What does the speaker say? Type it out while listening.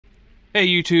Hey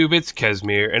YouTube, it's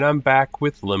Kesmir, and I'm back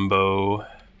with Limbo.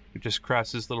 We just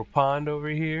crossed this little pond over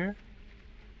here.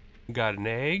 Got an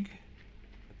egg.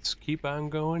 Let's keep on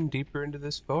going deeper into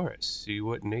this forest, see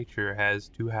what nature has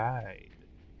to hide.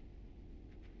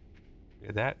 Look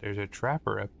at that, there's a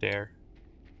trapper up there.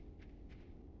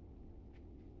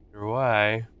 Wonder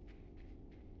why.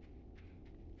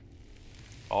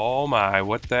 Oh my,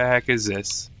 what the heck is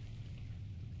this?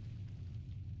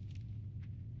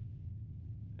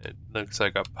 It looks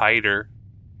like a piter.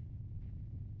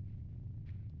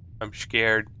 I'm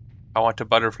scared. I want a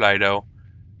butterfly though.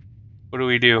 What do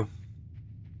we do?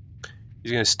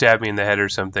 He's gonna stab me in the head or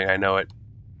something, I know it.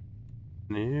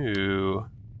 Ew.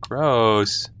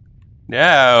 Gross.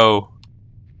 No!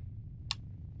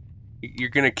 You're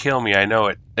gonna kill me, I know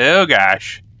it. Oh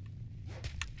gosh.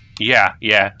 Yeah,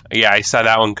 I saw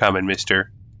that one coming,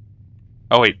 mister.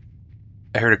 Oh wait,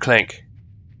 I heard a clank.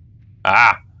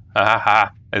 Ah, ha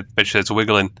ha. I bet you that's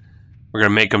wiggling. We're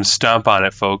gonna make him stomp on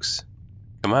it, folks.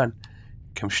 Come on,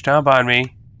 come stomp on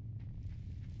me.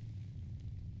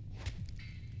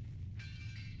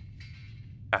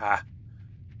 Ah,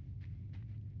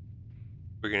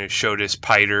 we're gonna show this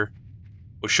piter.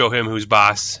 We'll show him who's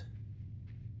boss.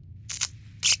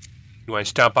 You want to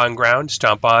stomp on ground?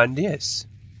 Stomp on this.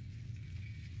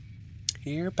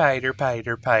 Here, piter,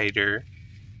 piter, piter.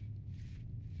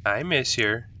 I miss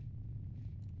you.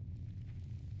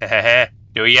 Haha,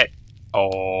 do it yet?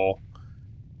 Oh.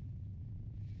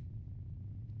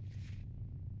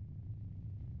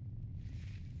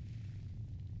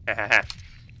 Ha ha ha.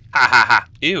 Ha ha ha.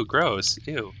 Ew, gross.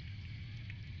 Ew.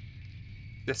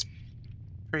 That's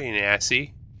pretty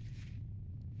nasty.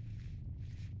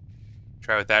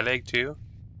 Try with that leg too.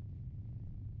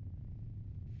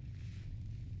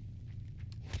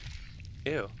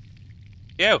 Ew.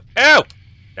 Ew. Ew!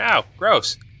 Ow!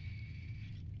 Gross.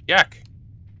 Yuck.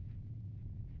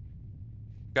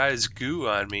 Got his goo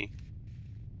on me.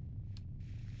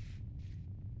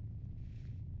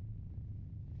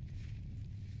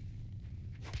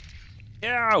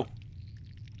 Ew!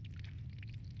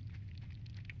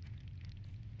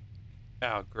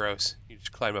 Oh, gross. You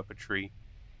just climb up a tree.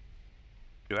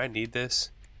 Do I need this?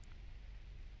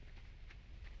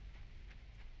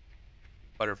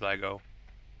 Butterfly go.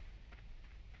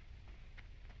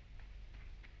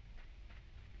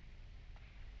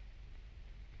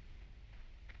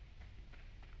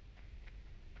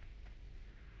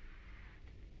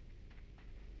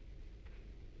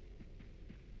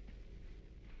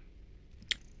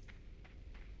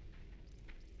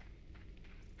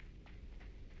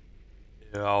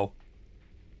 Ew.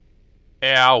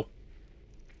 Ow.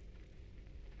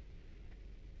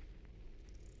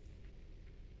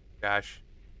 Gosh.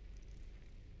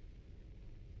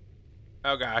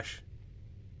 Oh gosh.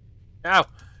 No!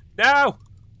 No!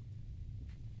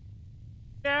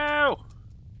 No!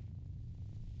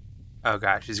 Oh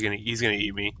gosh, he's gonna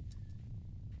eat me.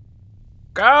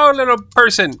 Go, little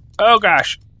person! Oh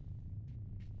gosh.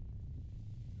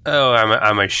 Oh,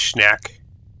 I'm a snack.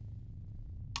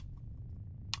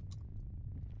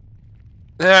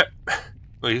 Eh,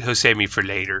 he'll save me for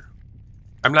later.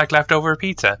 I'm like leftover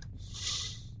pizza.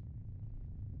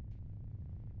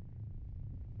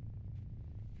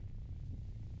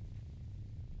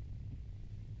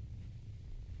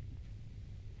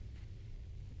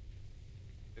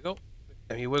 Wiggle.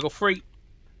 Let me wiggle free.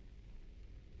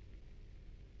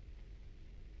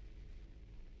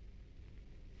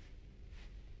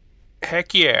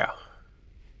 Heck yeah.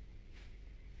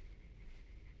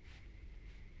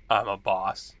 I'm a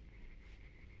boss.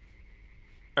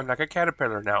 I'm like a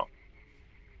caterpillar now.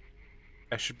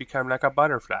 I should become like a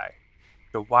butterfly.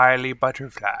 The wily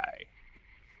butterfly.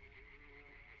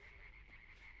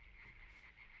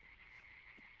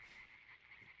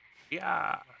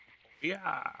 Yeah.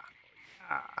 Yeah.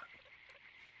 Yeah.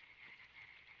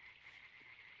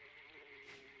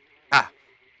 Ah.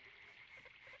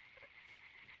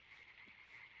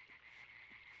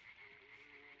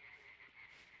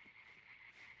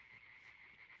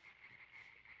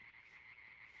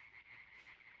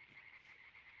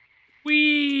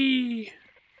 Whee!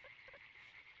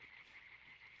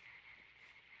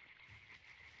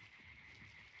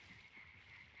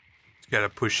 Gotta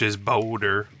push this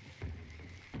boulder.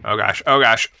 Oh gosh. Oh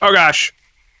gosh. Oh gosh.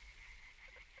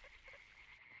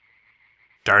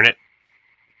 Darn it.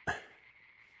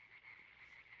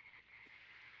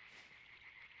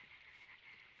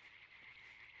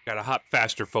 Gotta hop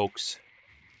faster, folks.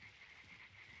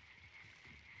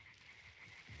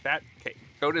 That. Okay.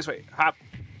 Go this way. Hop.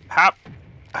 Hop.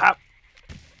 Hop.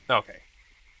 Okay.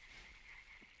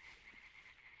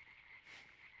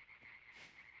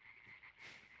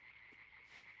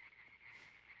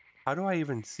 How do I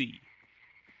even see?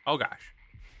 Oh gosh.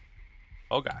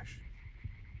 Oh gosh.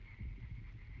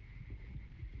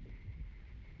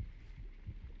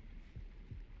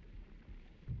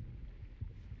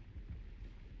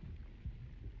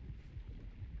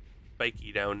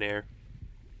 Spiky down there.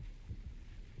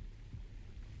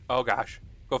 Oh gosh.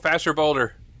 Go faster,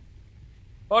 Boulder.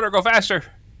 Boulder, go faster.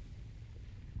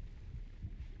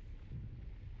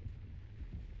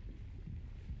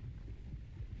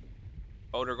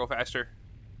 Boulder, go faster.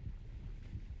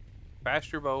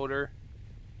 Faster, Boulder.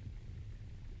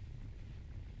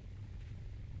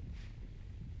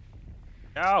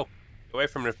 No. Away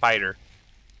from the fighter.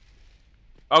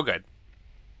 Oh, good.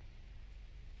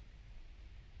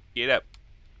 Get up.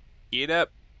 Get up.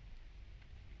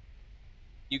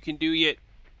 You can do it.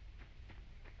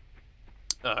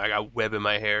 Oh, I got web in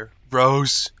my hair.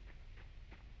 Rose.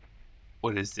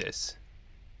 What is this?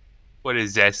 What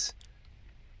is this?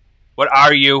 What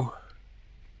are you?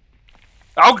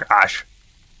 Oh gosh.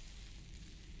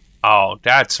 Oh,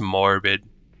 that's morbid.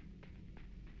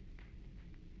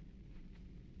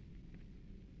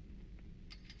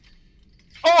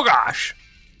 Oh gosh.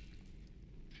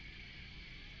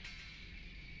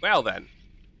 Well then.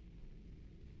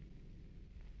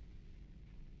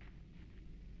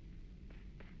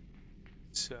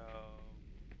 So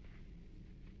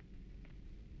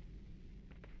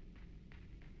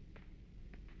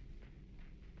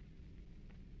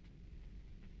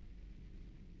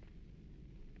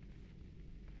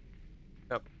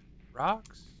up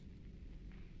rocks.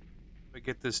 I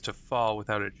get this to fall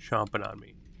without it chomping on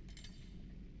me.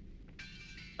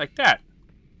 Like that.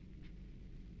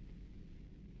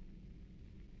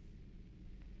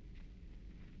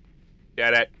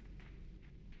 Get it.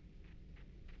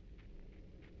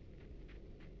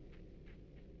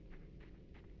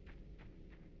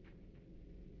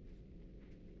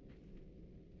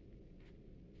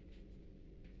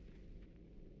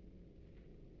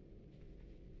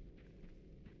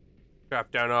 Chop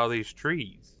down all these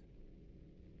trees.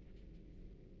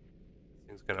 This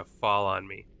thing's gonna fall on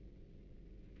me.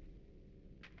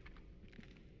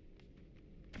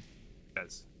 It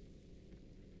does.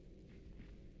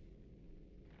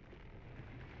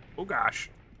 Oh gosh.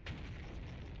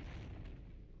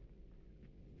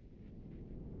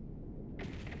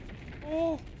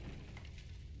 Oh.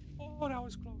 Oh, that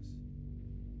was close.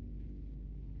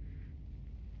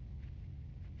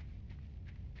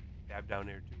 Dab down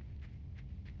there too.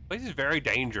 This is very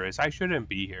dangerous. I shouldn't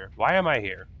be here. Why am I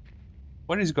here?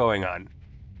 What is going on?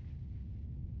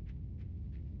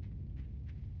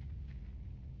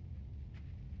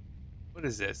 What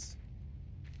is this?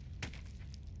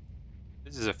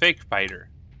 This is a fake spider.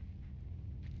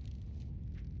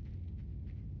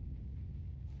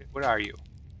 What are you?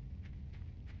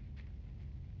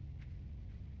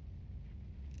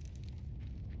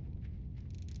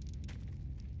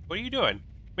 What are you doing?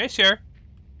 Monsieur?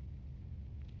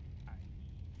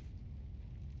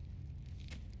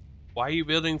 Why are you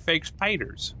building fake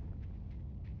spiders?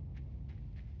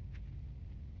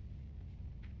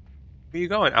 Where are you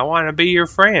going? I want to be your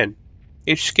friend.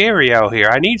 It's scary out here.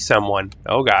 I need someone.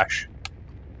 Oh gosh.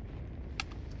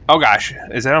 Oh gosh.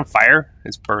 Is that on fire?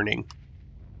 It's burning.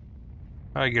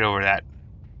 How do I get over that?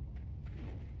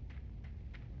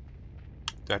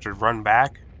 Do I have to run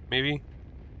back? Maybe? I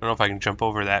don't know if I can jump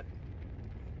over that.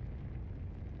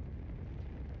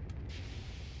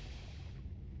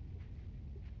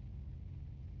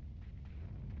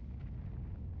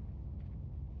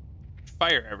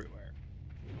 Fire everywhere.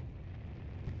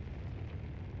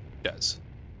 It does.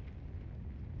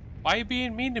 Why are you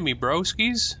being mean to me,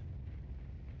 broskies?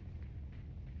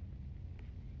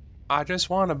 I just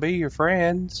want to be your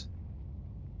friends.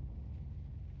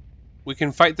 We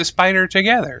can fight the spider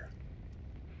together.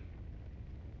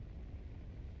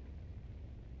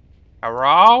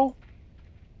 Hello?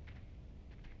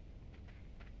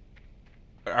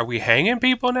 Are we hanging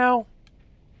people now?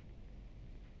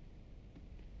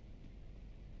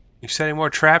 You setting more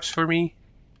traps for me?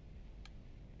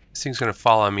 This thing's gonna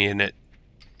fall on me, isn't it?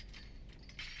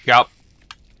 Yup.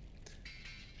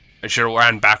 I should have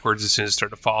ran backwards as soon as it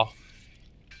started to fall.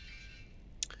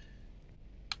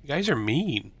 You guys are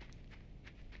mean.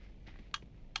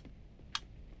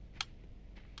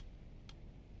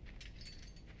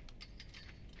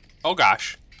 Oh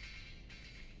gosh.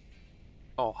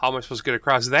 Oh, how am I supposed to get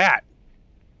across that?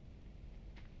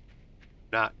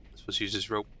 Not. I'm supposed to use this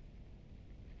rope.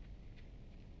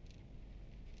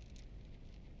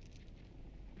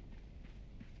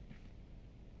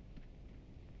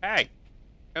 Hey,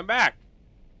 come back.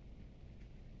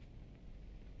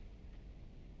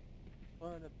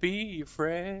 Wanna be your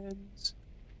friends.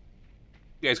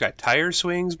 You guys got tire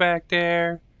swings back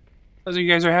there. Sounds like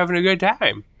you guys are having a good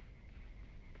time.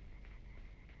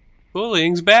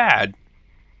 Bullying's bad.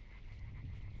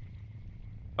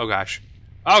 Oh gosh.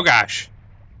 Oh gosh.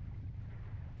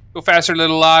 Go faster,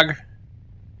 little log.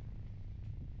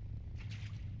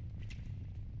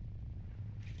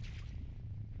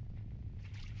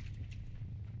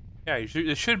 Yeah,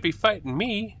 you should be fighting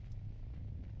me.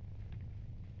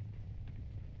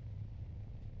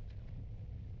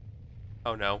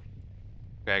 Oh no.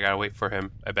 Okay, I gotta wait for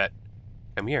him, I bet.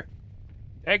 Come here.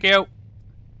 Thank you.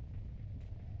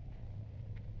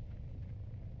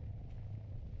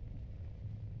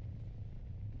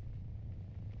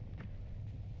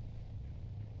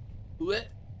 What?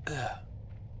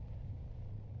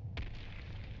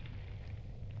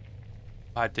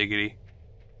 Hot diggity.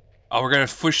 Oh, we're gonna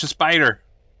push the spider.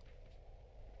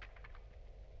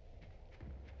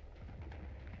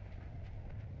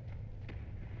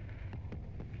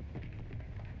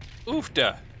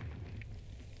 Oofda.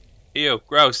 Ew,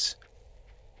 gross.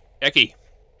 Ecky.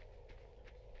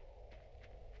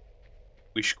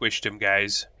 We squished him,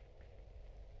 guys.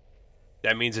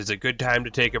 That means it's a good time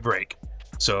to take a break.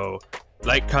 So,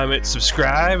 like, comment,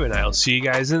 subscribe, and I'll see you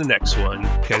guys in the next one.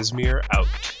 Kesmir out.